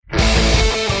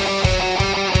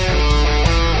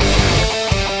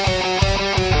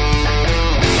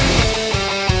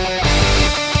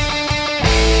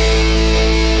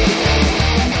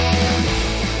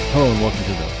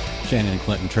Shannon and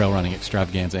Clinton Trail Running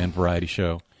Extravaganza and Variety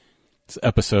Show. It's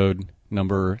episode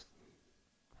number,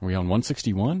 are we on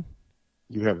 161?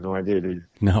 You have no idea, do you?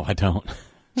 No, I don't.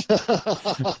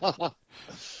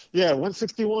 Yeah,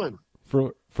 161.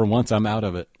 For once, I'm out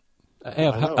of it.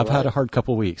 I've had a hard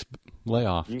couple weeks. Lay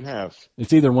off. You have.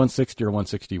 It's either 160 or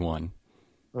 161.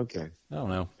 Okay. I don't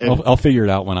know. I'll figure it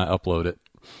out when I upload it.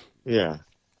 Yeah.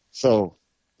 So,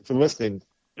 if you're listening,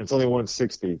 it's only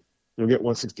 160. You'll get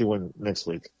 161 next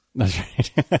week. That's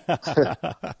right.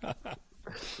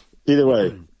 Either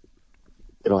way,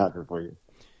 it'll happen for you.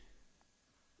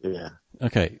 Yeah.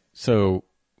 Okay. So,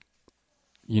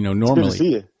 normally. It's good to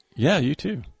see you. Yeah, you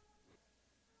too.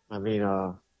 I mean,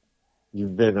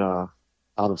 you've been out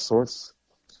of sorts,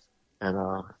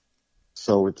 and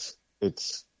so it's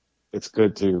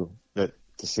good to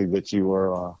see that you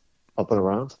are up and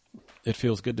around. It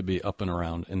feels good to be up and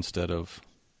around instead of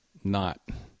not.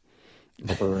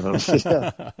 Up and around.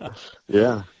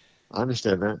 Yeah, I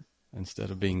understand that. Instead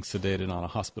of being sedated on a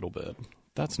hospital bed.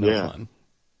 That's no fun.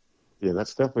 Yeah,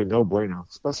 that's definitely no bueno,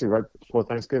 especially right before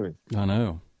Thanksgiving. I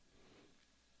know.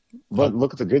 But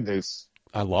look at the good news.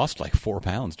 I lost like 4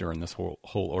 pounds during this whole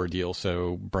ordeal,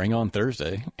 so bring on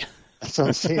Thursday. That's what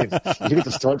I'm saying. You get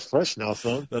to start fresh now,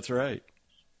 son. That's right.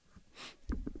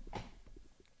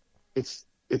 It's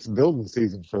building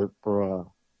season for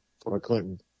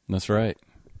Clinton. That's right.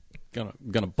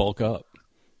 Gonna bulk up.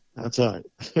 That's right.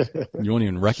 You won't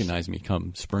even recognize me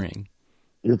come spring.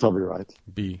 You're probably right.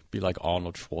 Be like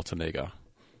Arnold Schwarzenegger.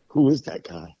 Who is that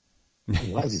guy?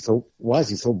 Why is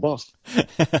he so buff?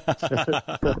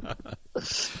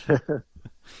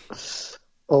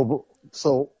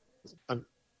 So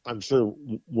I'm sure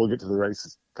we'll get to the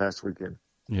races past weekend.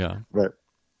 Yeah. But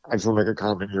I just want to make a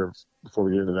comment here before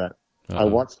we get into that.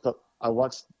 Uh-oh. I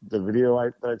watched the video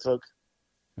that I took.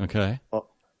 Okay.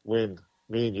 When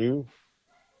me and you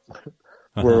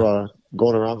were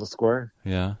going around the square.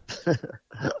 Yeah.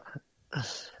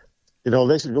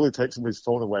 They should really take somebody's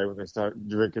phone away when they start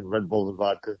drinking Red Bull and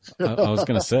vodka. I was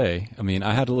going to say, I mean,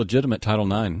 I had a legitimate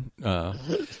Title IX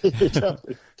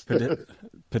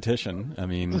petition. I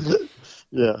mean,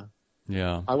 yeah.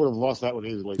 I would have lost that one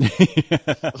easily. I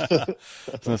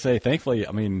was going to say, thankfully,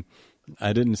 I mean,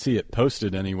 I didn't see it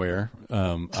posted anywhere.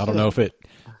 I don't know if it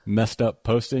messed up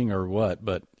posting or what,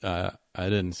 but I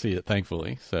didn't see it,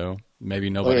 thankfully. So maybe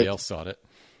nobody else saw it.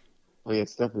 Oh, yeah,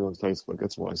 it's definitely on Facebook.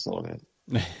 That's why I saw that.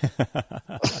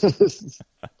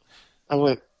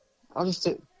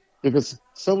 Because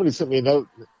somebody sent me a note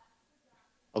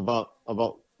about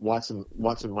watching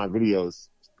my videos,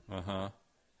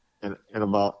 and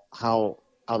about how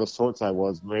out of sorts I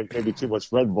was, maybe too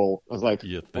much Red Bull. I was like,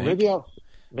 well,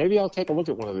 maybe I'll take a look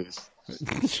at one of these.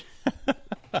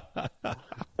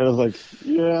 And I was like,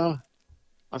 yeah,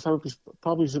 I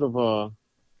probably should have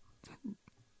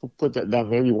put that down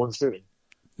maybe one sitting.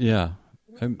 Yeah.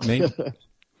 Maybe.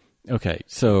 Okay,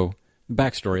 so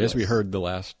backstory. As we heard the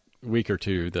last week or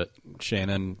two, that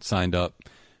Shannon signed up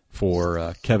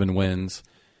for Kevin Wynn's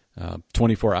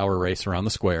 24-hour race around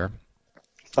the square.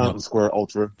 Fountain Square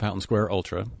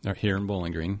Ultra here in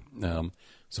Bowling Green.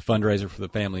 It's a fundraiser for the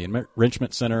Family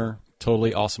Enrichment Center.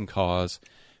 Totally awesome cause.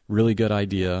 Really good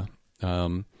idea.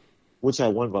 Which I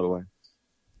won, by the way.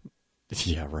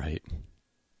 Yeah, right.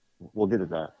 We'll get to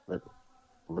that. But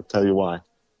I'm going to tell you why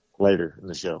later in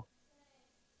the show.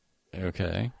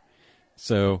 Okay.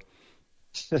 So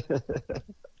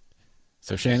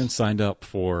Shannon signed up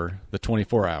for the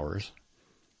 24 hours,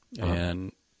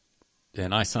 and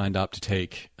I signed up to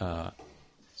take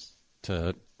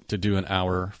to do an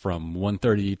hour from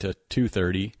 1:30 to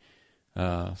 2:30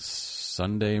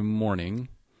 Sunday morning.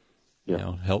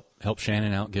 Yeah. Help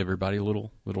Shannon out, give everybody a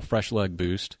little fresh leg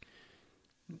boost,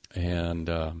 and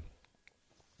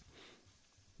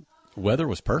weather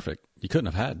was perfect. You couldn't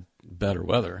have had better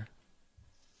weather.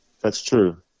 That's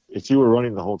true. If you were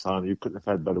running the whole time, you couldn't have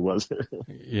had better weather.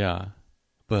 Yeah.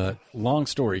 But long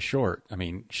story short, I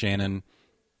mean, Shannon,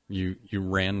 you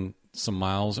ran some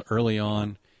miles early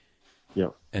on. Yeah.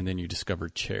 And then you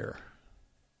discovered chair.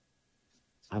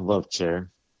 I love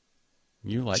chair.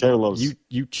 Chair loves...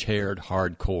 You chaired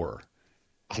hardcore.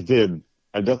 I did.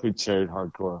 I definitely chaired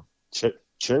hardcore.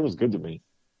 Chair was good to me.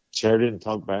 Chair didn't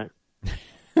talk back.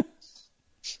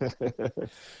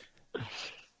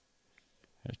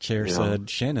 Chair said,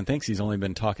 Shannon thinks he's only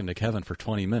been talking to Kevin for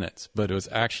 20 minutes, but it was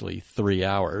actually 3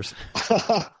 hours.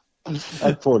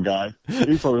 That poor guy.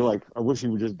 He's probably like, I wish he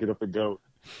would just get up and go.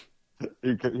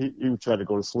 He would try to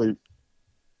go to sleep.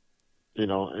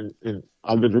 And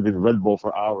I've been drinking Red Bull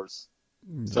for hours.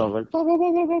 So I was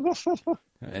like,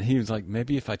 and he was like,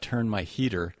 maybe if I turn my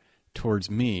heater towards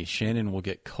me, Shannon will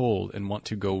get cold and want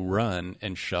to go run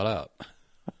and shut up.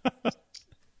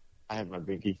 I had my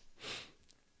binky.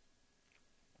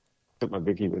 Took my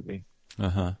binky with me.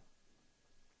 Uh-huh.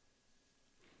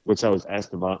 Which I was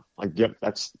asked about. Like, yep,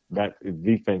 that is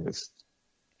the famous.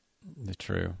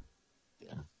 True.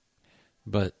 Yeah.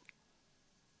 But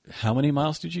how many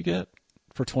miles did you get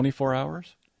for 24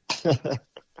 hours?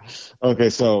 Okay,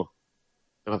 so,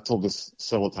 and I've told this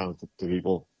several times to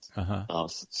people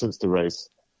since the race.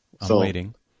 I'm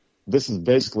waiting. This is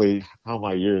basically how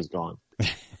my year has gone.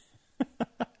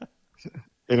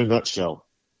 In a nutshell.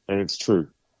 And it's true.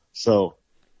 So,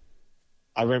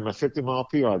 I ran my 50-mile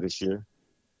PR this year.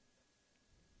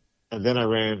 And then I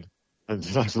run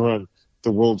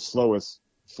the world's slowest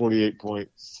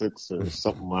 48.6 or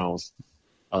something miles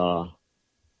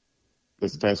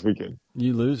this past weekend.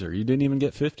 You loser. You didn't even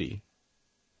get 50.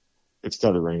 It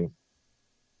started raining.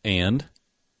 And?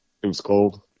 It was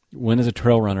cold. When has a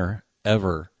trail runner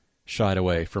ever shied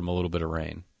away from a little bit of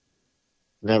rain?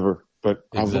 Never. But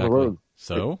I was on the road.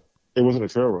 So? It wasn't a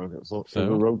trail run. It was a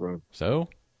road run. So?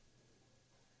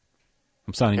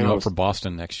 I'm signing you up for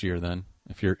Boston next year then.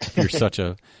 If you're such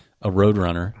a road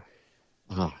runner.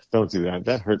 Don't do that.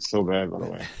 That hurts so bad, by the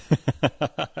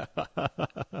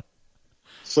way.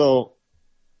 So,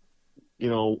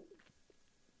 I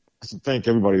should thank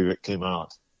everybody that came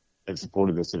out and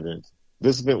supported this event.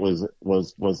 This event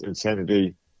was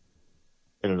insanity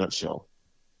in a nutshell.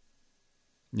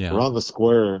 Yeah. Around the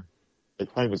square, the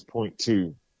claim is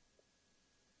 0.2.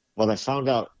 But I found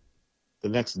out the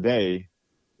next day,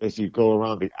 if you go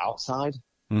around the outside,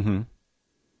 mm-hmm.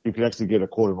 you could actually get a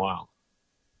quarter mile.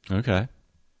 Okay.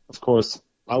 Of course,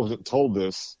 I wasn't told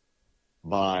this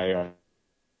by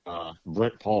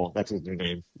Brent Paul. That's his new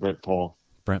name, Brent Paul.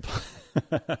 Brent Paul.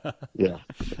 Yeah.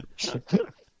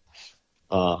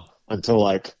 Until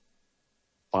like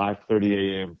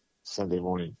 5:30 a.m. Sunday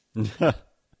morning. Well,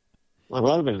 that would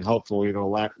have been helpful,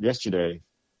 yesterday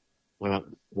when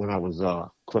I was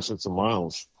crushing some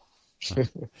miles.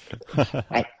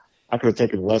 I could have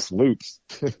taken less loops.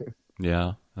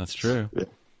 Yeah, that's true.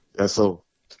 Yeah, so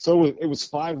it was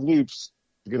 5 loops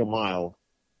to get a mile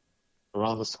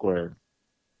around the square.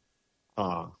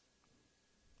 There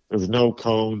was no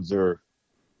cones or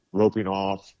roping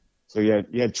off. So you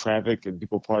had traffic and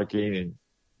people parking and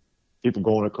people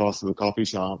going across to the coffee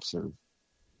shops and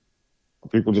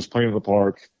people just playing in the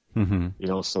park.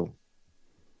 Mm-hmm. So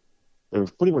there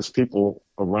was pretty much people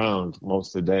around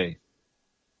most of the day.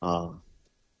 And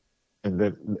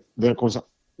then of course,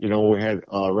 we had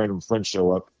random friends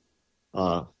show up.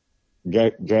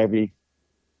 Gabby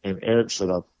and Eric showed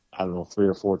up, I don't know, 3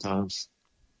 or 4 times.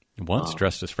 Once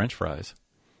dressed as French fries.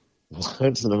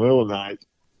 Once in the middle of the night.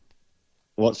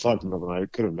 Well, it's 5 in the middle of the night.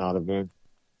 It could have not have been.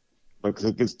 But because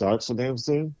it gets dark so damn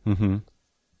soon, mm-hmm.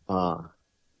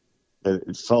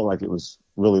 It felt like it was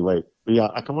really late. But yeah,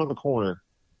 I come around the corner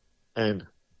and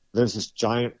there's this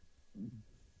giant,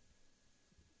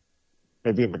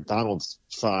 maybe a McDonald's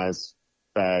size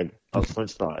bag of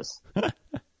French fries. I'm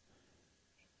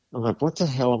like, what the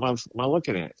hell am I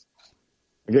looking at?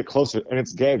 I get closer, and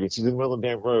it's Gabby. She's in the middle of the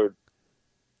damn road,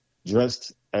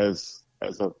 dressed as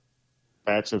a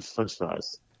batch of French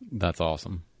fries. That's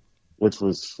awesome. Which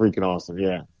was freaking awesome,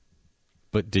 yeah.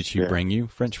 But did she bring you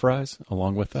French fries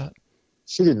along with that?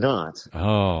 She did not.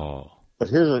 Oh. But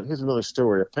here's another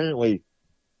story. Apparently,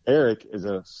 Eric is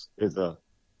a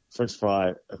French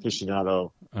fry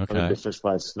aficionado. Okay. A French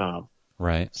fry snob.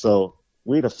 Right. So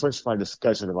we had a French fry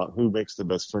discussion about who makes the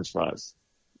best French fries.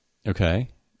 Okay.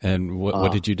 And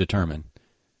what did you determine?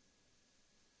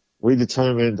 We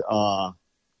determined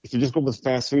if you just go with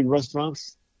fast food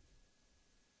restaurants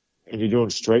and you're doing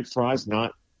straight fries,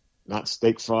 not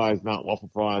steak fries, not waffle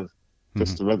fries,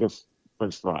 just the regular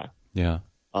French fry. Yeah.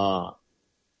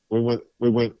 We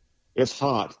went. It's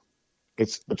hot.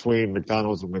 It's between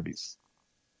McDonald's and Wendy's.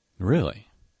 Really?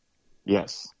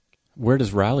 Yes. Where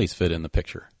does Rally's fit in the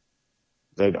picture?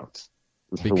 They don't.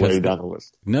 They're Because way down the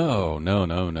list. No.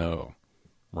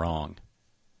 Wrong.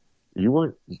 You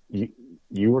weren't in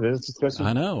this discussion?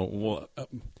 I know. Well,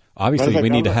 obviously, we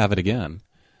need to have it again.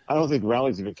 I don't think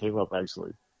Rally's even came up,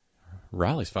 actually.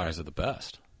 Rally's fries are the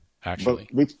best, actually.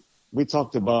 But we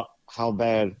talked about how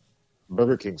bad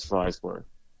Burger King's fries were.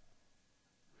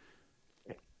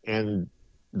 And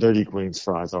Dirty Queen's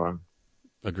fries are.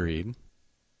 Agreed.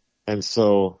 And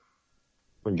so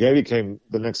when Gabby came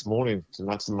the next morning to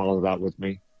knock some miles out with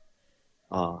me,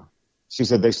 she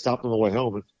said they stopped on the way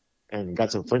home and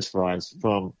got some French fries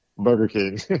from Burger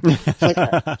King. it's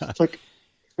like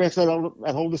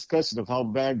that whole discussion of how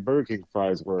bad Burger King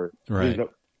fries were. Right.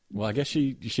 Well, I guess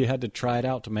she had to try it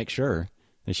out to make sure.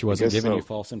 And she wasn't giving you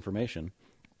false information.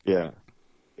 Yeah.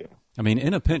 I mean,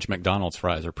 in a pinch, McDonald's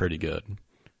fries are pretty good.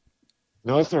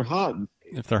 No, if they're hot.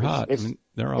 If they're hot,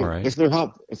 they're all right. If they're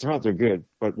hot, they're good.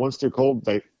 But once they're cold,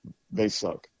 they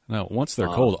suck. No, once they're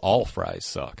cold, all fries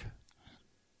suck.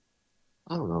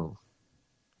 I don't know.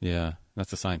 Yeah,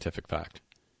 that's a scientific fact.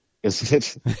 Is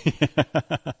it?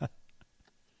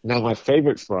 Now, my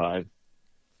favorite fry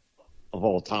of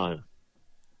all time,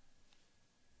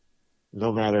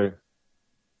 no matter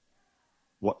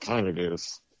what kind it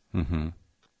is,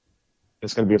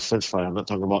 it's going to be a French fry. I'm not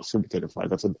talking about sweet potato fry.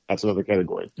 That's another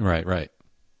category. Right.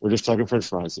 We're just talking French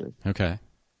fries here. Okay.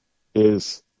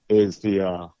 Is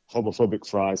the homophobic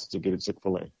fries that you get at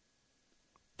Chick-fil-A.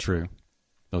 True.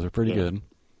 Those are pretty good.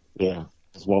 Yeah.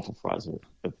 Those waffle fries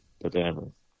that they have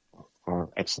are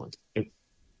excellent.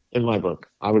 In my book,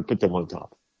 I would put them on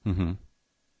top. Mm-hmm.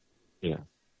 Yeah.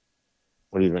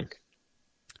 What do you think?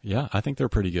 Yeah, I think they're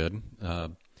pretty good.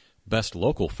 Best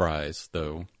local fries,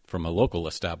 though, from a local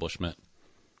establishment,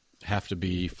 have to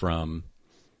be from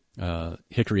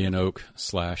Hickory and Oak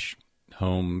 /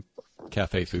 Home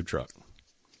Cafe Food Truck.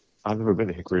 I've never been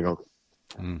to Hickory and Oak.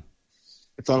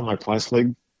 It's out of my price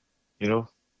league, you know.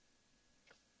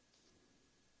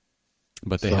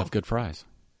 But they have good fries.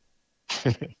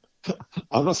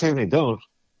 I'm not saying they don't,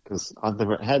 because I've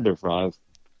never had their fries.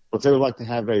 But they would like to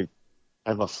have a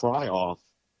fry off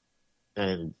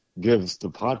and gives the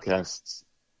podcasts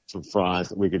some fries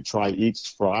that we could try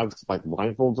each fry with like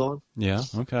blindfolds on. Yeah,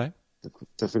 okay.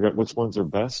 To figure out which ones are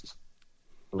best.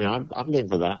 I mean, I'm game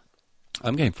for that.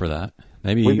 I'm game for that.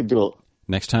 Maybe we could do it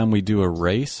next time we do a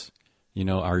race. You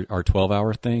know, our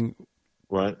 12-hour thing.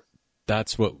 Right.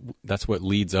 That's what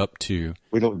leads up to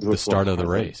the start of the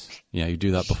race. Yeah, you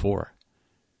do that before.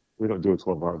 We don't do a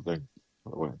 12-hour thing,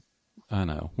 by the way. I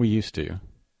know. We used to.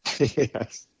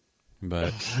 Yes.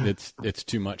 But it's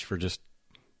too much for just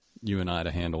you and I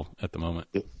to handle at the moment.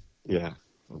 Yeah.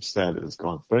 I'm sad it's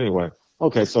gone. But anyway,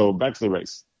 okay, so back to the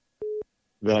race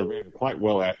that I ran quite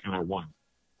well at, and I won.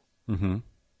 Mm-hmm.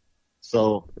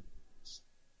 So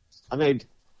I made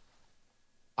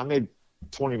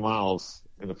 20 miles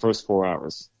in the first 4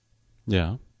 hours.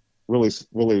 Yeah. Really,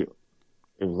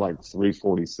 it was like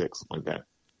 3:46, something like that.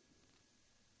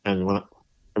 And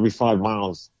every 5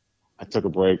 miles, I took a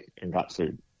break and got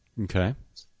food. Okay.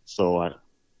 So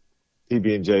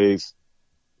PB&J's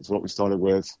is what we started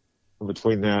with. In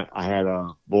between that, I had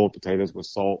boiled potatoes with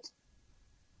salt.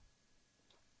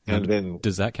 And then,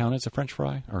 does that count as a French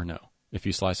fry or no? If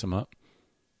you slice them up?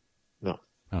 No.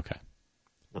 Okay.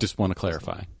 No. Just want to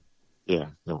clarify. Yeah,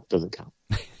 no, it doesn't count.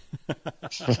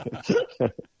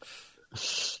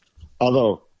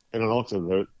 Although, in an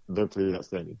ultra, they're pretty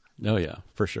outstanding. Oh, yeah,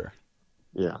 for sure.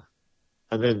 Yeah.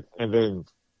 And then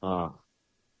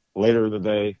later in the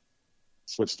day,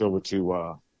 switched over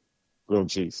to grilled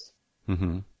cheese,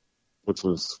 which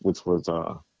was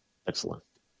excellent.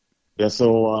 Yeah,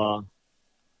 so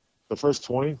the first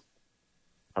 20,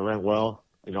 I ran well.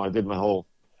 You know, I did my whole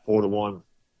 4-to-1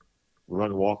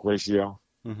 run-walk ratio.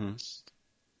 Mm-hmm.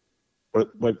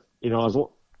 But you know, I was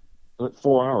at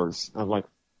 4 hours. I'm like,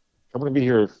 I'm going to be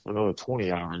here for another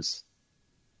 20 hours.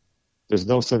 There's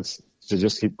no sense to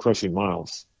just keep crushing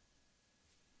miles,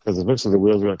 because eventually the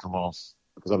wheels are going to come off,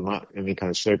 because I'm not in any kind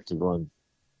of shape to run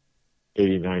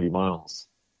 80, 90 miles.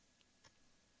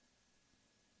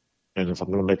 And if I'm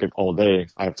going to make it all day,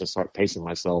 I have to start pacing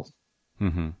myself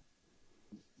to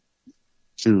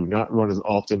not run as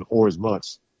often or as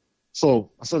much.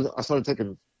 So I started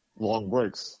taking long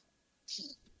breaks.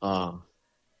 Adam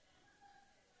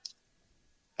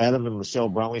and Michelle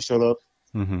Brownlee showed up.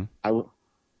 Mm-hmm.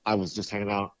 I was just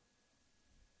hanging out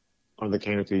under the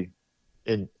canopy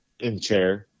in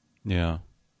chair. Yeah.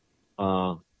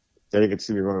 They didn't get to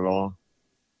see me run at all.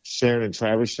 Sharon and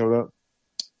Travis showed up.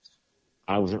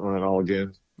 I wasn't running at all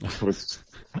again.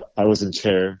 I was in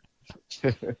chair.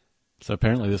 So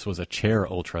apparently this was a chair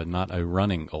ultra, not a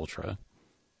running ultra.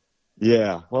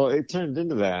 Yeah. Well, it turned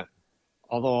into that.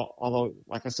 Although,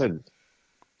 like I said,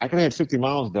 I could have had 50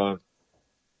 miles done,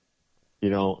 you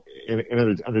know, in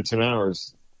under 10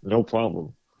 hours, no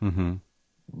problem. Mm-hmm.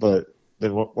 But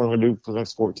then what am I going to do for the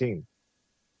next 14?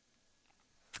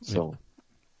 So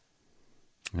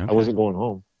okay. I wasn't going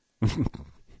home. I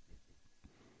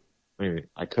mean,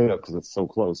 I could have, because it's so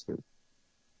close, but,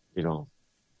 you know.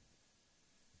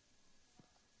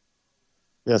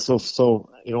 Yeah, so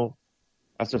you know,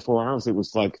 after 4 hours, it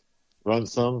was like run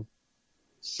some,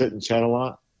 sit and chat a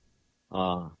lot.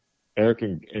 Eric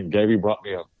and Gabby brought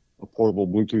me a portable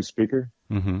Bluetooth speaker.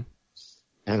 Mm-hmm.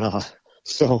 And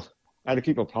so I had to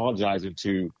keep apologizing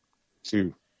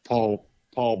to Paul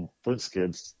Prince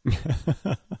kids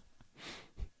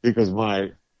because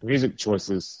my music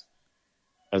choices,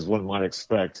 as one might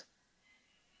expect,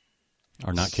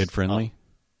 Are not kid friendly.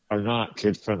 Are not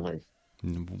kid friendly.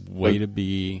 Way to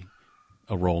be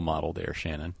a role model there,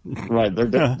 Shannon. Right? They're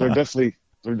definitely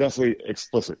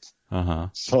explicit.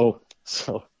 So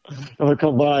when I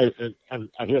come by and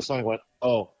I hear something like,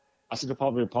 oh, I should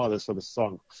probably apologize for the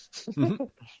song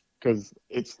because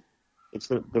it's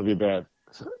gonna be bad.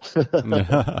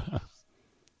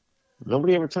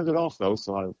 Nobody ever turned it off though,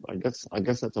 so I guess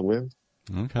that's a win.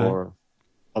 Okay. Or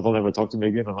they'll never talk to me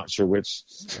again. I'm not sure which.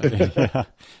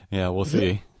 Yeah, we'll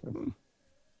see.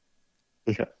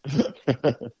 Yeah.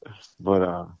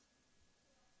 But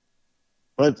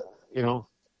you know,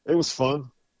 it was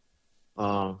fun.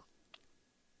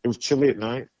 It was chilly at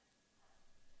night.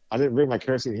 I didn't bring my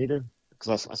kerosene heater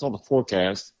because I saw the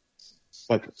forecast.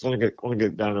 Like it's only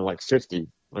get down to like 50.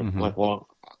 Like, well,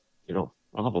 you know,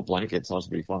 I'll have a blanket, so I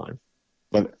should be fine.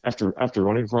 But after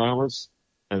running for hours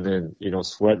and then, you know,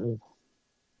 sweating,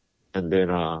 and then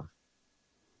I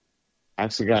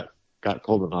actually got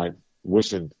cold at night,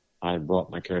 wishing I had brought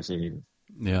my kerosene heater.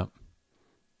 Yeah.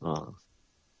 You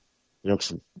know,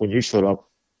 'cause when you showed up,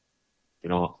 you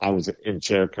know, I was in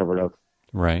chair covered up.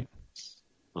 Right.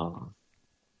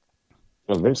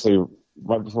 Eventually,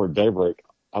 right before daybreak,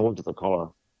 I went to the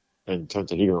car and turned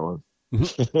the heater on. I'm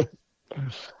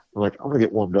like, I'm gonna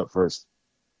get warmed up first.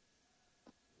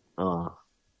 But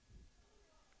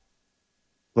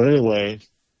anyway,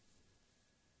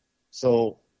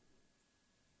 so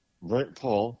Brent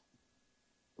Paul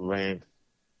ran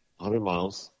 100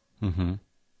 miles. Mm-hmm.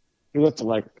 He left at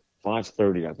like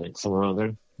 5:30, I think, somewhere around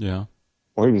there. Yeah.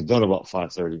 Or he was done about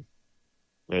 5:30,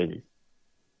 maybe.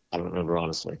 I don't remember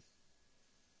honestly.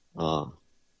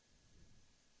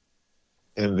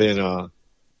 And then,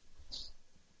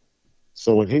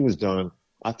 so when he was done,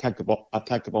 I packed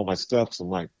up all my stuff. So I'm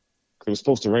like, it was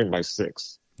supposed to rain by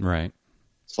 6. Right.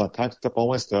 So I packed up all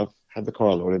my stuff, had the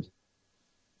car loaded.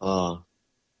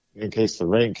 In case the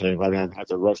rain came, I didn't have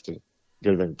to rush to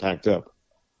get everything packed up.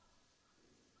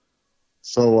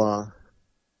 So,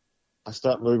 I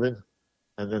start moving,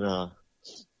 and then,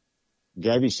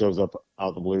 Gabby shows up out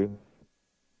of the blue,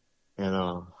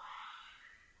 and,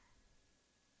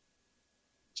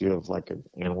 do you have like an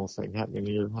animal thing happening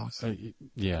in your house?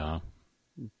 Yeah.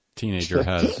 Teenager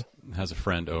has a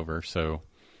friend over, so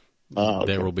okay.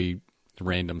 There will be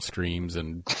random screams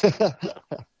and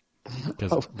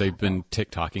because they've been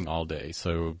TikToking all day,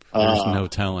 so there's no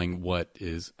telling what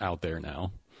is out there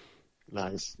now.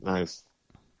 Nice.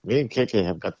 Me and KK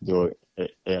have got to do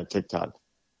a TikTok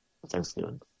for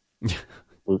Thanksgiving.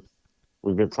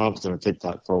 We've been promising a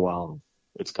TikTok for a while.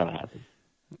 It's gotta happen.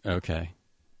 Okay.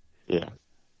 Yeah.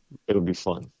 It'll be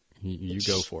fun. You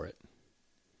go for it.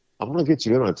 I'm gonna get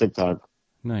you in on TikTok.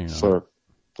 No, you're not.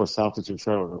 For South Beach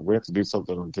Trail. We have to do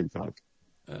something on TikTok.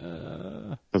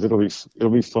 Because it'll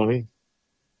be funny.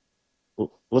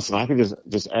 Listen, I can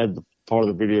just add the part of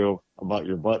the video about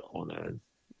your butt on there.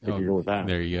 If you go with that.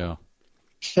 There you go.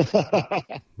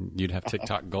 You'd have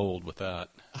TikTok gold with that.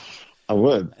 I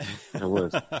would.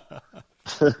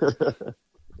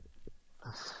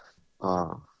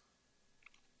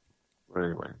 But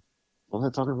anyway, what was I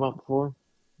talking about before?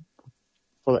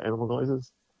 For the animal noises?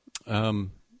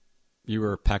 You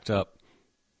were packed up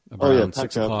around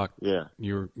 6 o'clock. Yeah.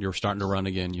 You were starting to run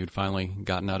again. You'd finally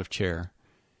gotten out of chair.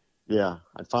 Yeah,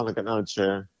 I'd finally gotten out of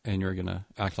chair. And you're going to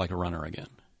act like a runner again.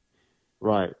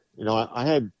 Right. You know, I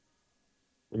had,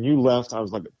 when you left, I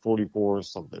was like at 44 or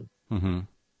something. Mm-hmm.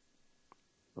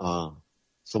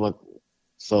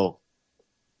 So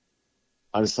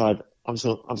I decided I'm just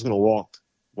gonna walk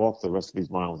the rest of these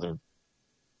miles in.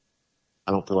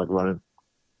 I don't feel like running.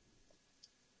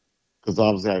 Because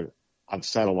obviously I've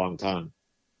sat a long time.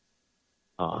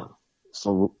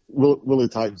 So really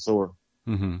tight and sore.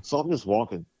 Mm-hmm. So I'm just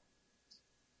walking.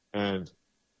 And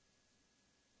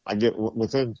I get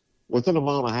within a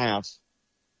mile and a half,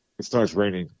 it starts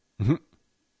raining. Mm-hmm.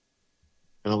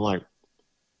 And I'm like,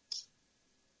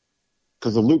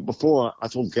 because the loop before, I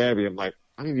told Gabby, I'm like,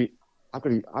 I've got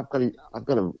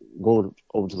to go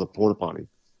over to the porta potty.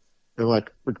 And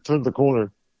like, we turn the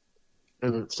corner,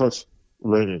 and it starts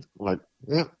raining. I'm like,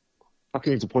 yeah, I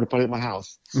can use the porta potty at my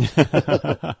house.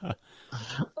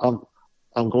 I'm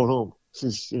going home.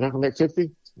 She's, you're not gonna make 50?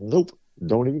 Nope.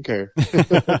 Don't even care.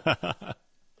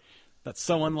 That's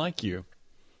so unlike you.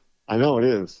 I know it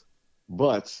is.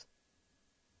 But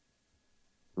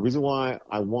the reason why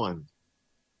I won,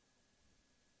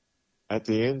 at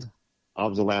the end, I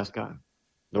was the last guy.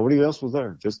 Nobody else was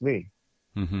there, just me.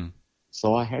 Mm-hmm.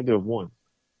 So I had to have won.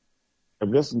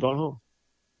 Everybody else has gone home.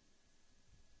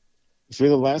 If you're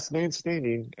the last man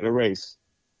standing at a race,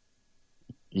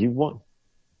 You won.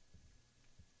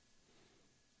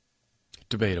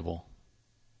 Debatable.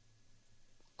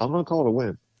 I'm gonna call it a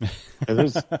win. And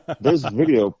there's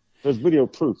video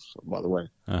proof, by the way,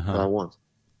 that I won.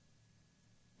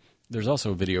 There's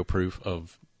also video proof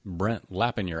of Brent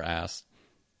lapping your ass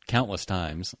countless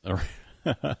times.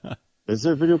 Is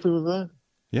there video proof of that?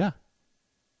 Yeah.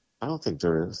 I don't think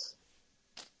there is.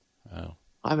 Oh.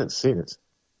 I haven't seen it.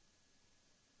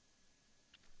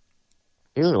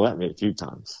 He only lapped me a few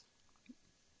times.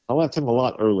 I lapped him a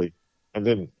lot early. And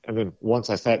then once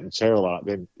I sat in the chair a lot,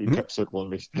 then he kept circling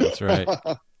me. That's right.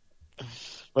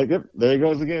 Like, yep, there he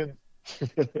goes again.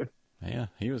 Yeah,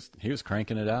 he was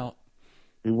cranking it out.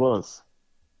 He was.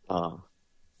 But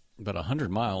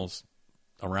 100 miles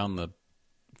around the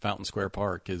Fountain Square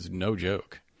Park is no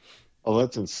joke. Oh,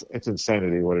 it's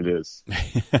insanity what it is.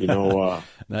 You know,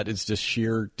 that is just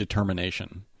sheer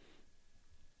determination.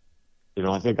 You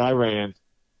know, I think I ran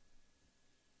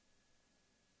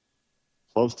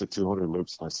close to 200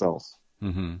 loops myself.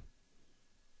 Mm-hmm.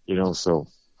 You know, so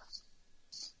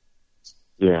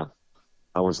yeah,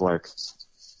 I was like,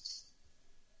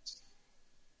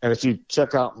 and if you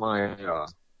check out my,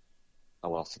 I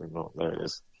lost the remote. There it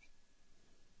is.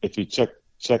 If you check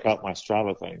out my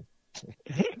Strava thing,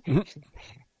 it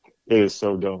is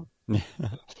so dumb. I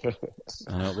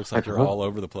know, it looks like you're all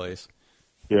over the place.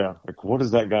 Yeah, like what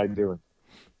is that guy doing?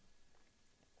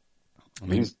 I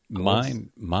mean,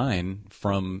 mine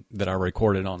from that I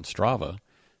recorded on Strava,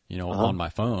 you know, on my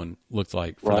phone, looked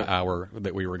like for the hour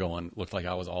that we were going, looked like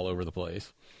I was all over the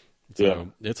place.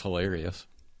 So it's hilarious.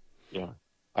 Yeah,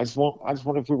 I just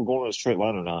wonder if we were going in a straight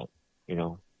line or not. You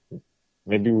know,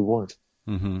 maybe we weren't.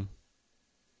 Mm-hmm.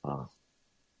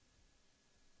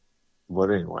 But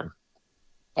anyway,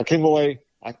 I came away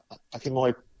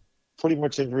pretty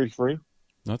much injury free.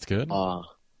 That's good.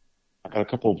 I got a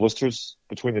couple of blisters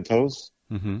between the toes.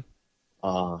 Mm-hmm.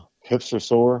 Hips are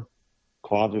sore,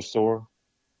 quads are sore,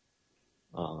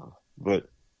 but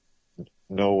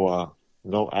no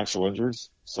actual injuries.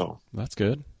 So that's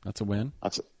good. That's a win.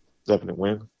 That's a definite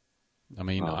win. I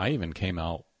mean, I even came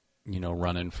out, you know,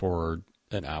 running for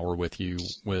an hour with you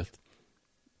with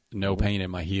no pain in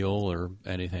my heel or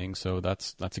anything. So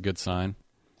that's a good sign.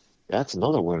 That's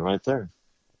another win right there.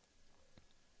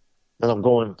 Then I'm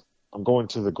going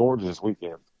to the Gorge this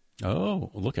weekend. Oh,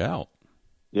 look out.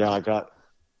 Yeah, I got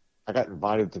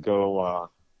invited to go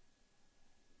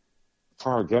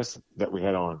for our guest that we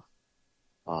had on,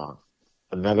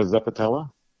 Annetta Zepatella.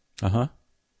 Uh-huh.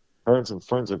 Her and some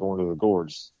friends are going to the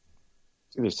Gorge.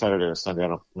 It's either Saturday or Sunday. I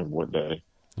don't remember what day.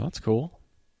 That's cool.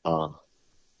 And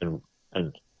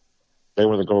they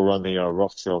want to go run the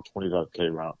Rough Trail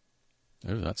 25K route.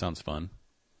 Oh, that sounds fun.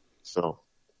 So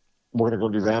we're going to go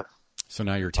do that. So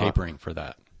now you're tapering for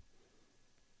that.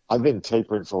 I've been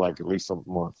tapering for like at least a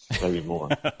month, maybe more.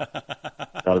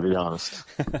 Got to be honest.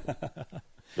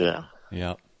 Yeah.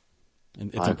 Yeah.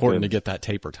 And it's important to get that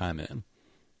taper time in.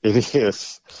 It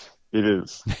is. It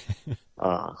is.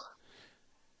 I'm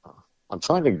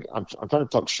trying to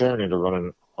talk Sharon into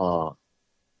running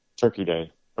Turkey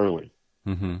Day early.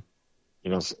 Mm-hmm.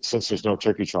 You know, since there's no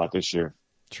turkey trot this year.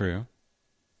 True.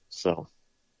 So,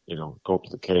 you know, go up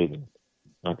to the cave and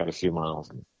knock out a few miles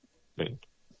and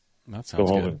that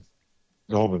sounds good.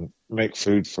 Go home and make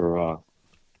food for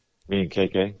me and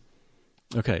KK.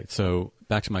 Okay, so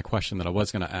back to my question that I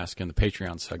was going to ask in the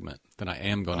Patreon segment that I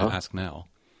am going to ask now.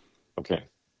 Okay.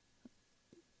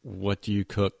 What do you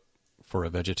cook for a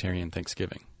vegetarian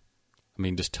Thanksgiving? I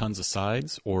mean, just tons of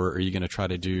sides, or are you going to try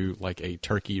to do like a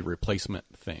turkey replacement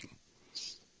thing?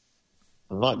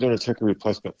 I'm not doing a turkey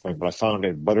replacement thing, but I found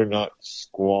a butternut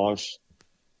squash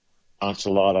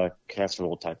enchilada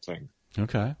casserole type thing.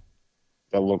 Okay.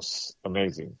 That looks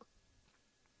amazing.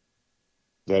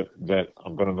 That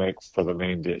I'm going to make for the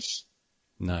main dish.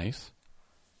 Nice.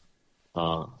 Then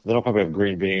I'll probably have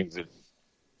green beans and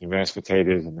mashed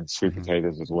potatoes and then sweet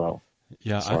potatoes as well.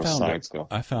 Yeah,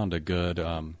 I found a good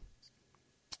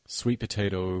sweet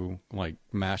potato, like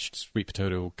mashed sweet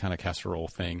potato kind of casserole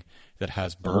thing that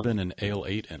has bourbon and Ale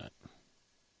 8 in it.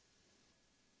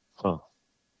 Huh.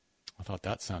 I thought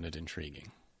that sounded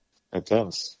intriguing. It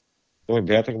does. The only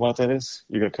bad thing about that is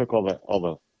you're going to cook all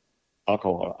the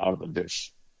alcohol out of the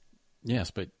dish.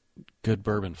 Yes, but good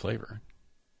bourbon flavor.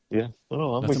 Yeah.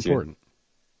 No, I'm That's with important.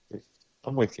 you.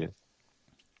 I'm with you.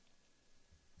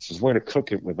 There's a way to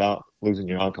cook it without losing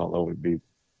your alcohol, though, would be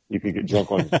you could get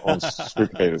drunk on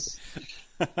sweet potatoes.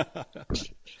 I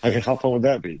mean, how fun would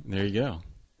that be? There you go.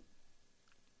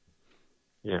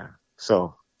 Yeah.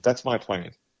 So that's my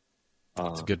plan.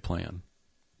 It's a good plan.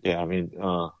 Yeah, I mean,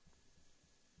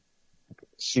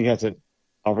 she hasn't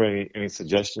offered any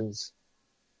suggestions,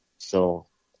 So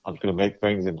I'm going to make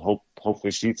things and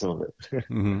hopefully eat some of it.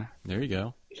 Mm-hmm. There you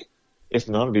go. If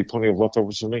not, it'll be plenty of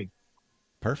leftovers for me.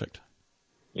 Perfect.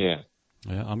 Yeah.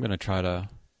 Yeah, I'm going to try to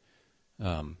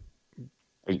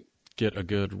get a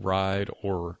good ride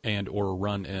or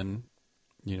run in,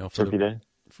 for Turkey Day?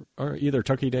 or either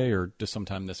Turkey Day or just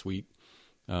sometime this week,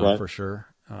 Right. for sure.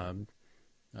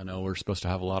 I know we're supposed to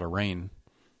have a lot of rain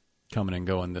coming and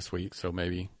going this week, so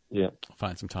maybe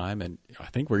find some time. And I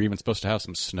think we're even supposed to have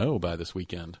some snow by this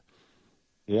weekend.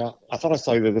 Yeah. I thought I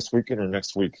saw either this weekend or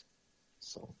next week.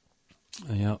 So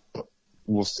yeah,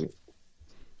 we'll see.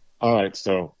 All right.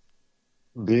 So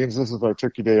Beans, this is our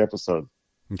Turkey Day episode.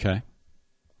 Okay.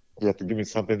 You have to give me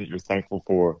something that you're thankful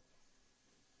for.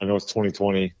 I know it's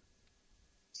 2020,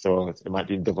 so it might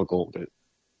be difficult, but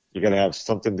you got to have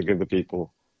something to give the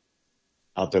people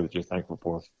out there that you're thankful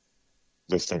for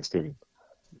this Thanksgiving.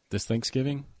 This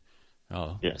Thanksgiving?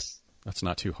 Oh, yes. That's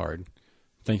not too hard.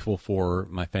 I'm thankful for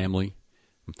my family.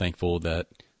 I'm thankful that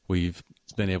we've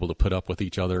been able to put up with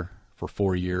each other for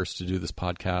 4 years to do this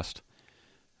podcast.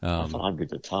 I thought I'd be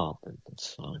the top, but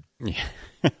that's fine. Yeah.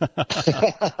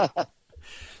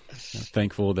 I'm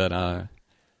thankful that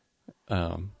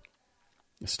I'm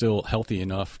still healthy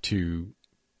enough to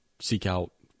seek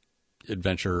out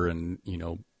adventure and,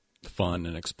 fun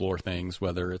and explore things,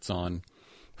 whether it's on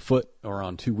foot or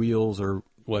on two wheels or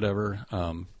whatever.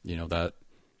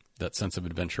 That sense of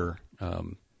adventure,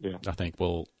 I think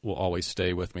will always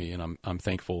stay with me. And I'm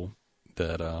thankful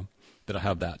that I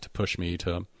have that to push me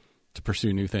to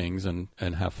pursue new things and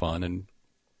have fun. And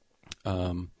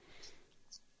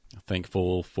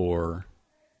thankful for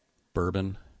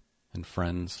bourbon and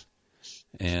friends.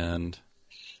 And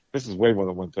this is way more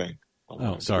than one thing.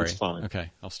 Oh, sorry. It's fine.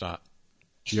 Okay, I'll stop.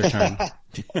 Your turn.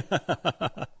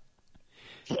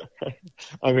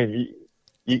 I mean,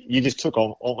 you just took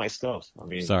all my stuff. I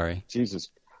mean, sorry. Jesus.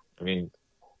 I mean,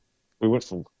 we went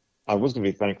from. I was going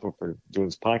to be thankful for doing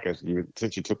this podcast.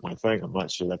 Since you took my thing, I'm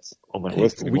not sure that's on my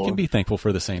list anymore. We can be thankful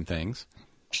for the same things.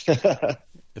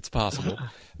 It's possible.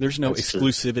 There's no that's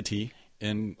exclusivity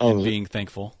in being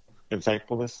thankful. In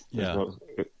thankfulness? Yeah.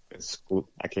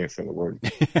 I can't say the word.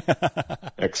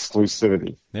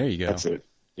 Exclusivity. There you go. That's it.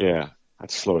 Yeah.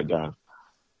 I'd slow it down.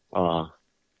 Are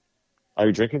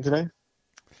you drinking today?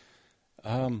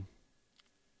 No,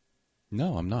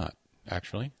 I'm not,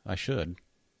 actually. I should.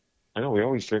 I know we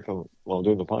always drink while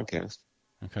doing the podcast.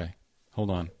 Okay. Hold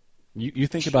on. You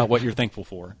think about what you're thankful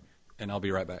for, and I'll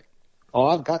be right back. Oh,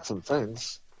 I've got some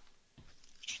things.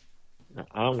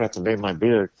 I don't got to name my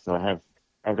beer, so I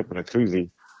have it in a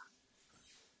koozie.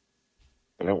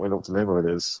 I don't really know what the name of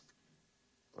it is.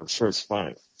 I'm sure it's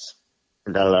fine.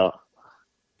 I got it out.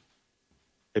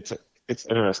 It's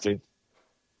interesting.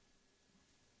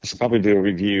 I should probably do a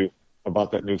review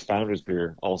about that new Founders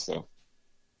beer also.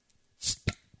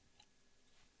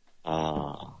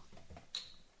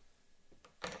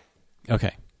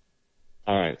 Okay.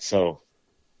 All right. So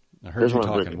I heard you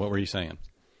talking. What were you saying?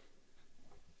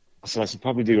 So I should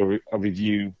probably do a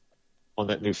review on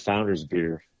that new Founders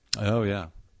beer. Oh yeah.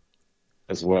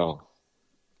 As well.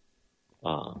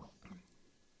 I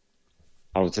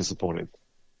was disappointed.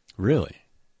 Really?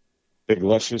 Big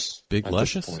Luscious? Big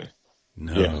Luscious?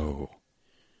 No.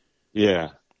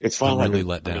 Yeah. It's fine. I'm really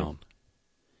let down.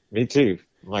 Me too.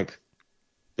 Like,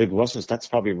 Big Luscious, that's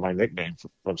probably my nickname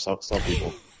from some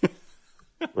people.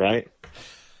 Right?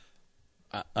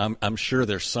 I'm sure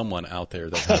there's someone out there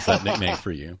that has that nickname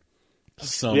for you.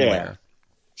 Somewhere. Yeah,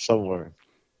 somewhere.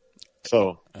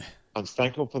 So, I'm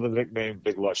thankful for the nickname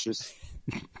Big Luscious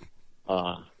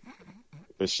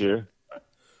this year.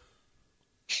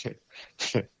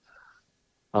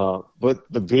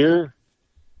 But the beer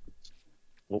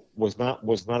was not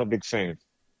a big fan.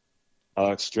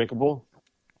 It's drinkable.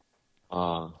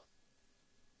 The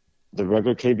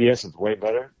regular KBS is way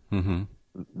better. Mm-hmm.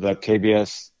 The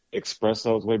KBS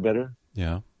Espresso is way better.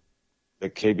 Yeah. The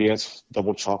KBS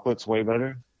Double Chocolate's way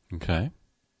better. Okay.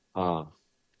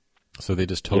 So they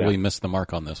just totally missed the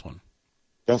mark on this one.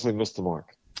 Definitely missed the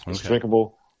mark. It's okay.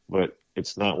 drinkable, but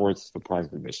it's not worth the price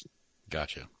of admission.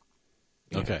 Gotcha.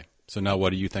 Yeah. Okay. So now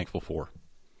what are you thankful for?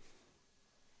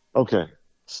 Okay.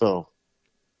 So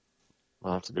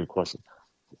that's a good question.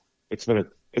 It's been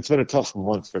a tough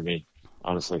month for me,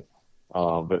 honestly.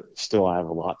 But still I have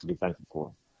a lot to be thankful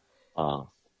for.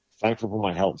 Thankful for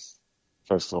my health,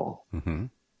 first of all. Mm-hmm.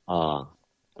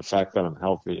 The fact that I'm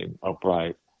healthy and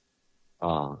upright.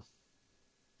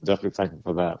 Definitely thankful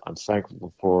for that. I'm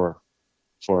thankful for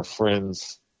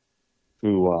friends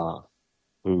who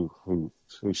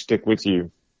stick with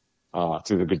you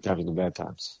through the good times and the bad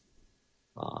times.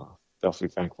 Definitely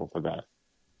thankful for that.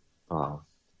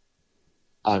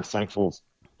 I'm thankful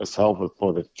as hell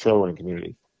for the trail running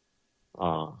community.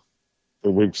 But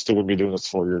we still would be doing this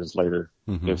 4 years later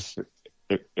if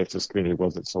this community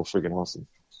wasn't so freaking awesome.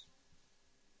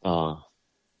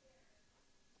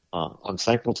 I'm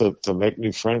thankful to make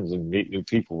new friends and meet new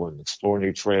people and explore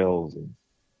new trails, and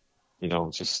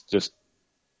just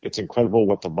it's incredible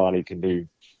what the body can do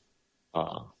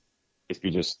if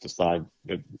you just decide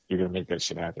that you're going to make that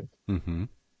shit happen.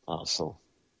 So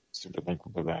super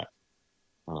thankful for that.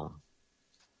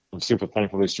 I'm super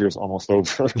thankful this year's almost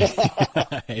over.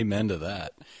 Amen to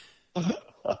that.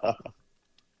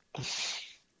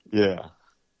 Yeah.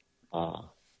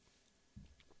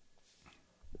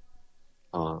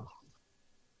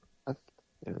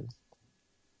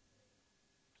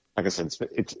 Like I said,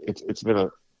 it's been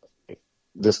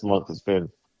this month has been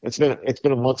it's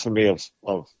been a month for me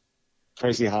of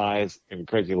crazy highs and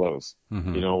crazy lows.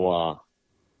 I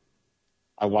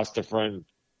watched a friend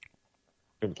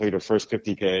complete her first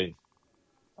 50K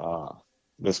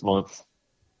this month,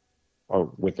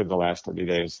 or within the last 30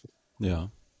 days. Yeah.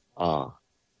 I've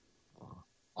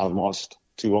lost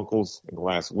 2 uncles in the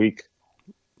last week.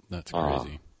 That's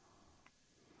crazy.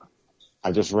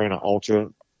 I just ran an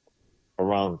ultra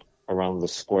around the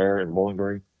square in Bowling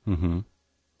Green.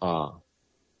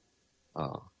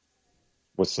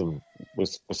 With some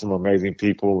amazing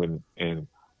people and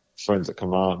friends that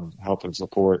come out and help and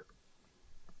support.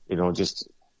 Just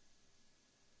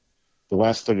the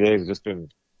last 30 days have just been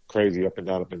crazy, up and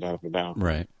down, up and down, up and down.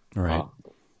 Right.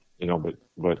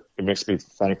 But it makes me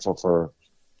thankful for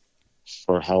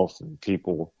health and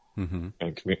people and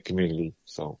community.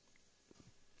 So,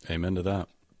 amen to that.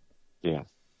 Yeah.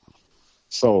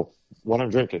 So what I'm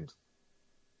drinking,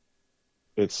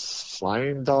 it's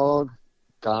Flying Dog,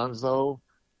 Gonzo,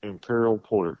 Imperial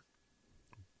Porter.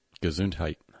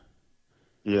 Gesundheit.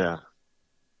 Yeah.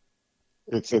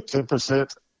 It's a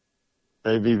 10%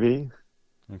 ABV.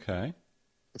 Okay.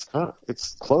 It's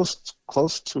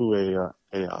close to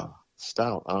a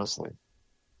stout, honestly.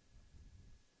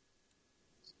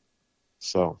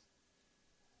 So.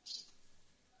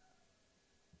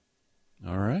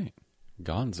 All right.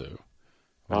 Gonzo.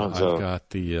 Gonzo. I've got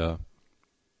the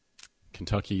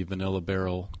Kentucky Vanilla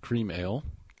Barrel Cream Ale.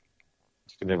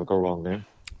 You can never go wrong there.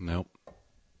 Nope.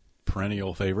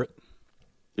 Perennial favorite.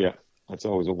 Yeah, that's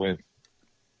always a win.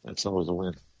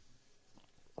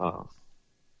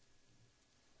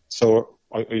 So,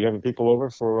 are you having people over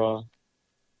for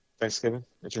Thanksgiving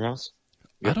at your house?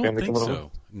 I don't think so. Over?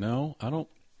 No, I don't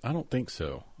think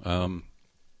so.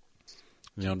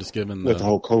 Just given the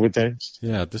whole COVID thing.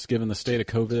 Yeah, just given the state of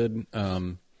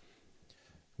COVID,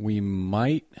 we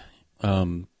might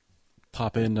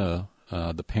pop into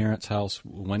the parents' house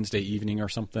Wednesday evening or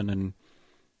something and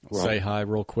say hi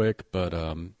real quick. But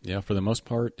for the most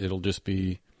part, it'll just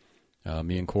be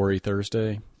me and Corey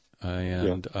Thursday,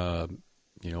 and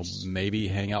maybe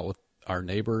hang out with our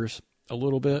neighbors a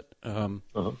little bit.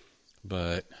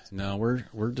 But no,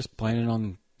 we're just planning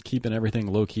on keeping everything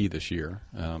low key this year.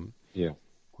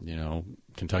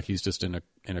 Kentucky's just in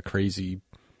a crazy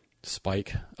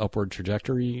spike upward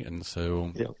trajectory, and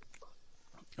so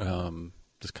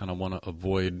just kind of want to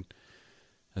avoid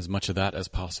as much of that as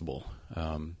possible.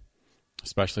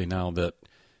 Especially now that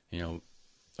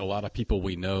a lot of people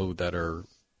we know that are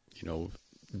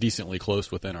decently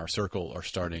close within our circle are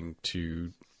starting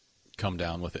to come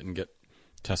down with it and get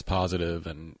test positive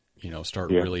and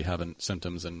start really having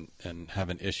symptoms and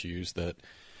having issues. That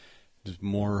there's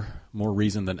more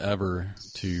reason than ever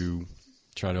to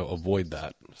try to avoid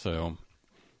that. So,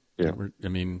 it's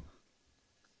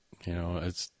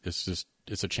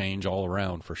a change all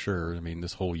around for sure. I mean,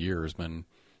 this whole year has been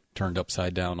turned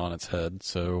upside down on its head.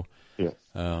 So,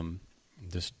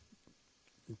 just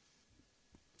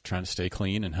trying to stay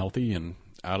clean and healthy and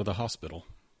out of the hospital.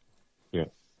 Yeah.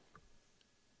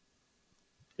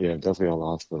 Yeah, definitely out of the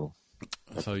hospital.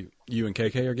 So you and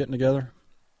KK are getting together?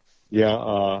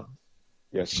 Yeah.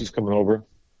 Yeah, she's coming over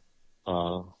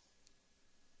for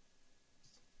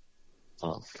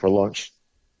lunch.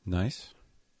 Nice.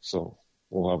 So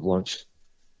we'll have lunch,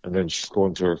 and then she's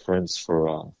going to her friends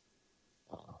for,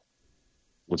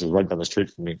 which is right down the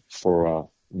street from me, for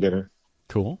dinner.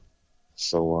 Cool.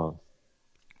 So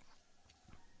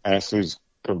Ashley's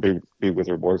going to be with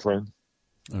her boyfriend.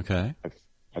 Okay.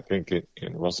 I think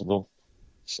in Russellville.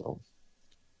 So,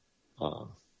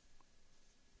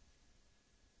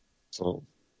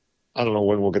 I don't know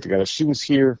when we'll get together. She was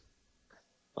here.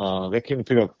 They came to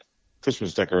pick up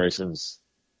Christmas decorations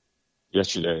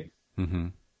yesterday.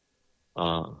 And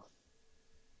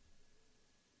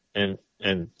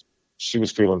she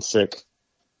was feeling sick,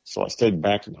 so I stayed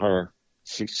back with her.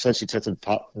 she said she tested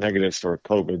negative for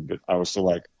COVID, but I was still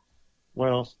like,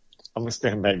 well, I'm gonna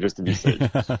stand back just to be safe.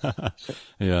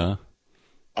 Yeah.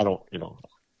 I don't,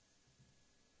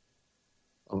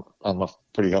 I'm a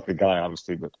pretty healthy guy,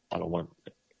 obviously, but I don't want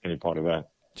any part of that.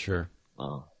 Sure.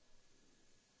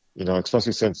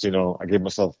 Especially since, I gave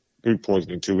myself food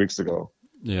poisoning 2 weeks ago.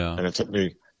 Yeah. And it took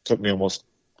me almost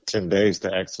 10 days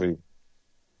to actually,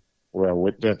 where I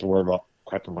didn't have to worry about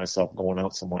crapping myself going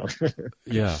out somewhere.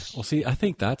 Yeah. Well, see, I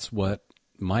think that's what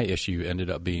my issue ended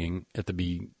up being at the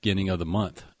beginning of the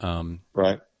month.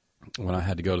 Right. When I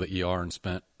had to go to the ER and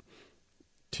spent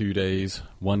 2 days,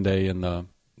 1 day in the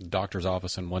doctor's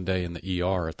office and 1 day in the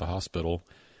ER at the hospital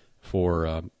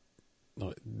for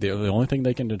the only thing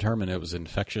they can determine, it was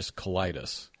infectious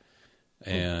colitis.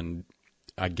 And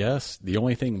I guess the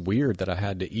only thing weird that I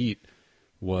had to eat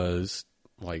was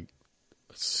like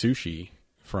sushi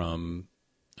from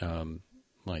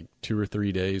like 2 or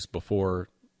 3 days before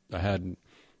I had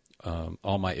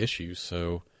all my issues.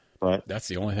 So right. That's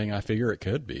the only thing I figure it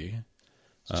could be.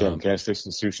 Did you have gas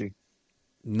station sushi?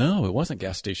 No, it wasn't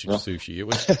gas station sushi. It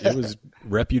was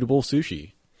reputable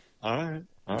sushi. All right.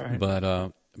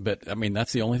 But I mean,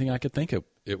 that's the only thing I could think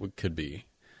could be.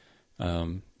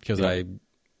 Because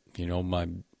my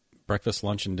breakfast,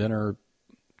 lunch, and dinner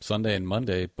Sunday and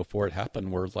Monday before it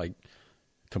happened were like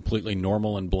completely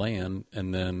normal and bland,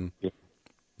 and then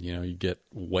you get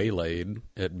waylaid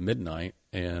at midnight,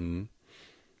 and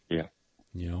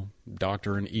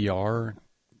doctor and ER,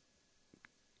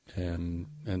 and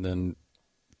then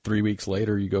 3 weeks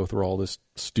later you go through all this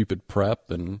stupid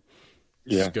prep and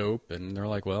scope, and they're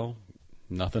like, well,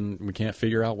 nothing, we can't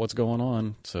figure out what's going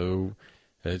on, so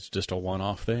it's just a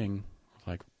one-off thing.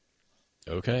 Like,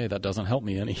 okay, that doesn't help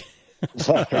me any.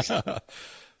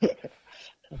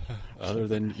 Other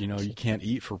than, you can't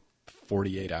eat for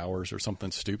 48 hours or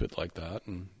something stupid like that.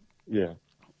 And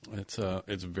it's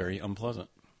very unpleasant.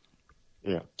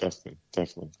 Yeah,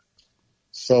 definitely.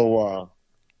 So,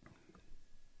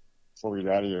 before we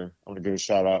get out of here, I'm going to give a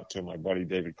shout out to my buddy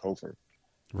David Kofer.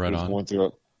 Right on.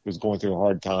 Was going through a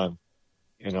hard time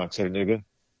in Chattanooga.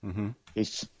 Mm-hmm.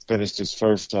 He's finished his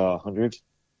first 100,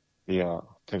 the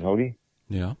Pinhoti.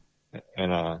 Yeah.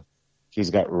 And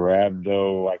he's got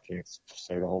rhabdo. I can't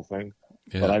say the whole thing,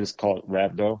 but I just call it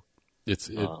rhabdo. It's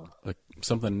like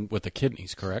something with the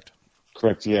kidneys, correct?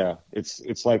 Correct. Yeah.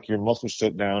 It's like your muscles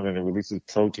shut down and it releases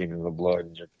protein in the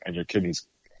blood, and your kidneys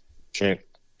can't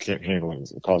handle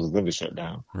it. It causes them to shut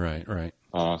down. Right.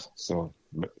 So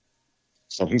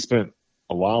he spent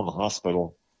a while in the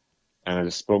hospital, and I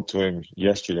just spoke to him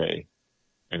yesterday,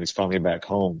 and he's finally back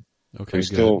home. Okay. He's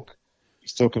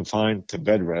still confined to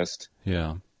bed rest.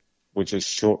 Yeah. Which is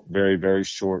short, very, very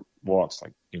short walks,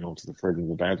 like, to the fridge and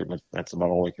the bathroom. That's about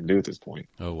all he can do at this point.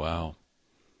 Oh, wow.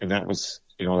 And that was,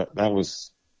 that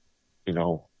was,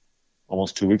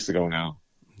 almost 2 weeks ago now.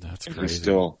 That's and crazy. He's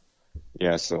still,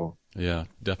 so. Yeah,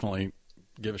 definitely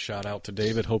give a shout out to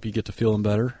David. Hope you get to feeling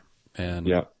better and,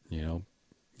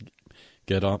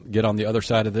 get on the other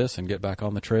side of this and get back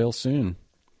on the trail soon.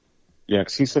 Yeah,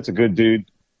 because he's such a good dude.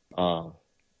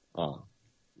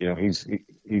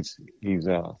 He's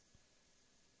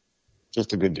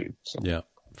just a good dude. So. Yeah,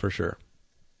 for sure.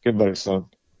 Get better, son.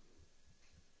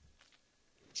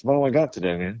 That's about all I got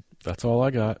today, man. That's all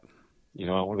I got. I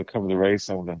want to cover the race.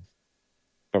 I want to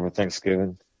cover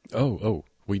Thanksgiving. Oh,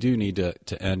 we do need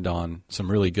to end on some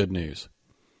really good news.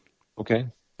 Okay.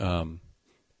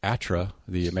 ATRA,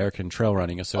 the American Trail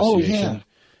Running Association,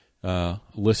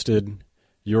 listed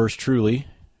yours truly,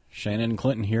 Shannon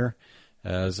Clinton here,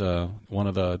 as one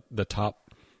of the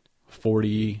top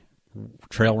 40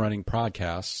 trail running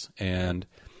podcasts, and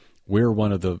we're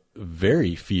one of the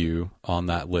very few on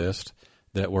that list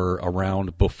that were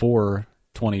around before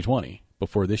 2020,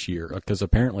 before this year, because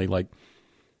apparently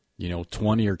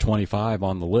 20 or 25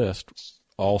 on the list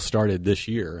all started this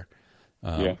year,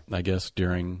 I guess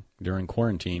during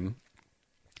quarantine,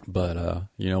 but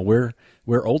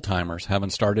we're old timers, having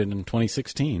started in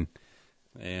 2016.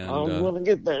 And I'm going to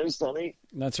get there, Sonny.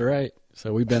 That's right.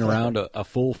 So we've been around a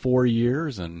full 4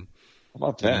 years, and how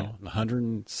about that?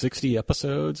 160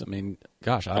 episodes. I mean,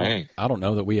 gosh, I don't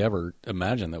know that we ever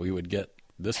imagined that we would get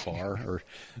this far. Or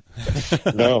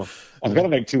No, I've got to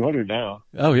make 200 now.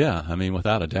 Oh yeah, I mean,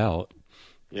 without a doubt.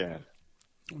 Yeah.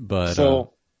 But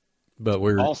but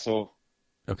we're also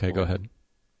okay. Go ahead.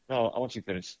 No, I want you to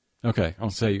finish. Okay, I'll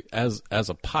say as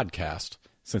a podcast,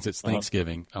 since it's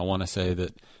Thanksgiving, I want to say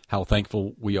that how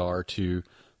thankful we are to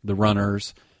the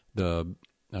runners, the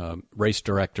race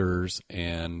directors,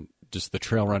 and just the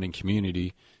trail running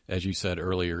community, as you said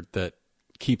earlier, that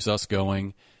keeps us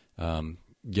going.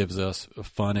 gives us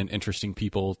fun and interesting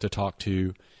people to talk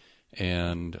to,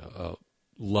 and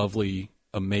lovely,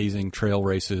 amazing trail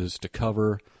races to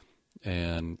cover,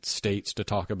 and states to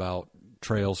talk about,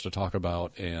 trails to talk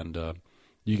about, and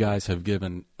you guys have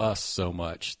given us so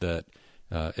much that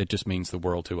it just means the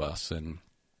world to us. And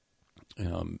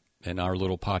our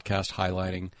little podcast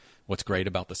highlighting what's great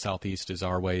about the Southeast is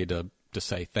our way to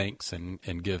say thanks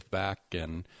and give back.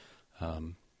 And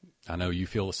I know you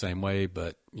feel the same way,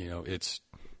 but it's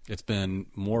been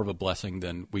more of a blessing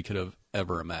than we could have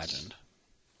ever imagined.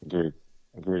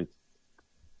 Agreed.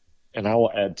 And I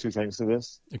will add 2 things to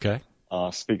this. Okay.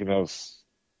 Speaking of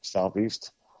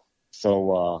Southeast,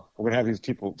 so we're gonna have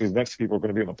these next people are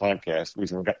gonna be on the podcast. We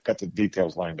haven't got the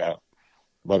details lined out,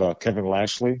 but Kevin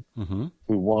Lashley, mm-hmm.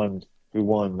 who won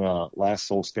Last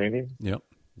Soul Standing. Yep,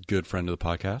 good friend of the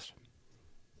podcast,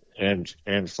 and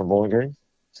from Bowling Green,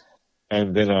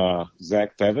 and then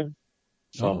Zach Bevan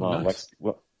from nice.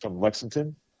 From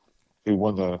Lexington, who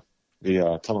won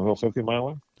the Tunnel Hill 50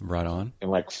 miler. Right on. In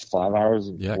like 5 hours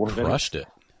and 40 minutes. Crushed it.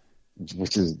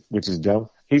 Which is dumb.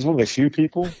 He's one of the few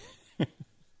people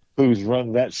who's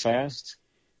run that fast,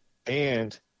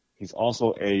 and he's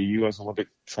also a U.S. Olympic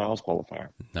trials qualifier.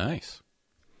 Nice.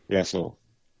 Yeah,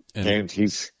 and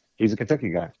he's a Kentucky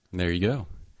guy. There you go.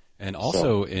 And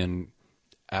also in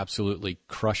absolutely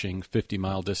crushing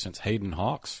 50-mile distance, Hayden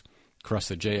Hawks crushed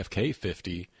the JFK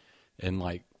 50 in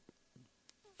like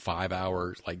 5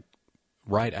 hours, like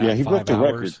right at 5 hours. Yeah, he broke the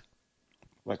record.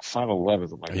 Like 5:11,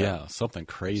 something like that. Yeah, something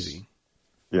crazy.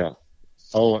 Yeah.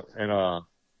 Oh, and I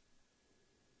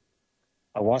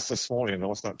watched this morning. I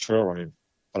know it's not trail running,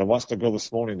 but I watched a girl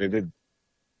this morning.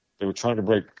 They were trying to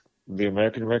break the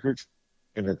American record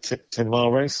in the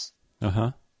 10-mile race.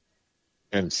 Uh-huh.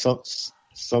 And some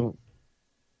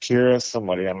Kira,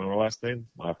 somebody, I don't know her last name.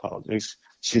 My apologies.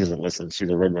 She doesn't listen. She's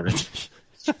a red runner.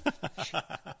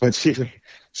 But she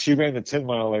ran the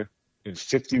 10-miler in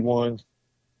 51:30,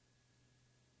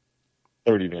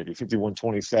 maybe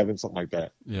 51:27, something like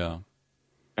that. Yeah.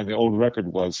 And the old record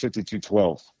was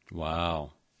 52:12.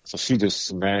 Wow. So she just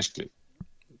smashed it.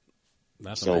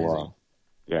 That's amazing.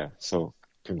 Yeah. So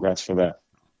congrats for that.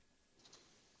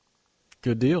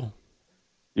 Good deal.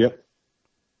 Yep.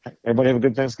 Everybody have a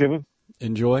good Thanksgiving.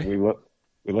 Enjoy. We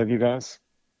love you guys.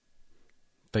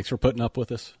 Thanks for putting up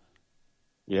with us.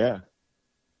 Yeah.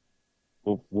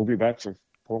 We'll be back for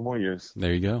 4 more years.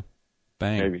 There you go.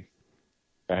 Bang. Maybe.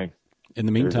 Bang. In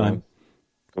the meantime,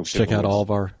 go check out all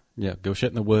of our, go shit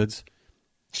in the woods.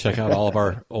 Check out all of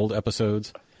our old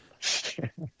episodes.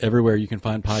 Everywhere you can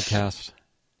find podcasts.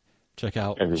 Check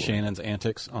out Shannon's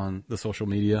antics on the social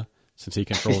media. Since he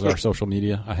controls our social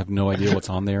media, I have no idea what's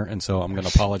on there, and so I'm going to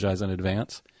apologize in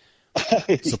advance.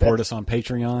 Support us on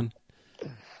Patreon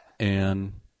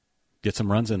and get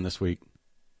some runs in this week.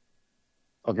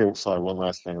 Okay, sorry. One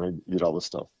last thing. I did all this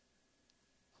stuff.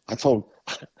 I told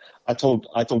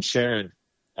Sharon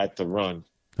at the run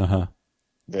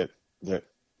that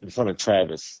in front of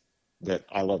Travis that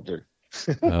I loved her.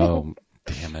 Oh,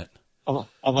 damn it! I'm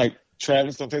like,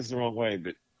 Travis, don't take this the wrong way,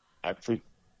 but I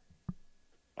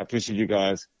appreciate you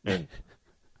guys, and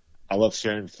I love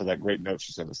Sharon for that great note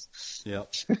she sent us.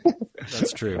 Yep,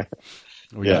 that's true.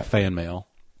 We got fan mail,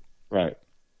 right?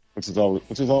 Which is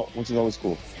always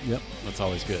cool. Yep, that's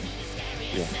always good.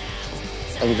 Yeah.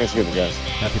 Have a good Thanksgiving, guys.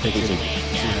 Happy Thanksgiving.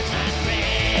 See you next time.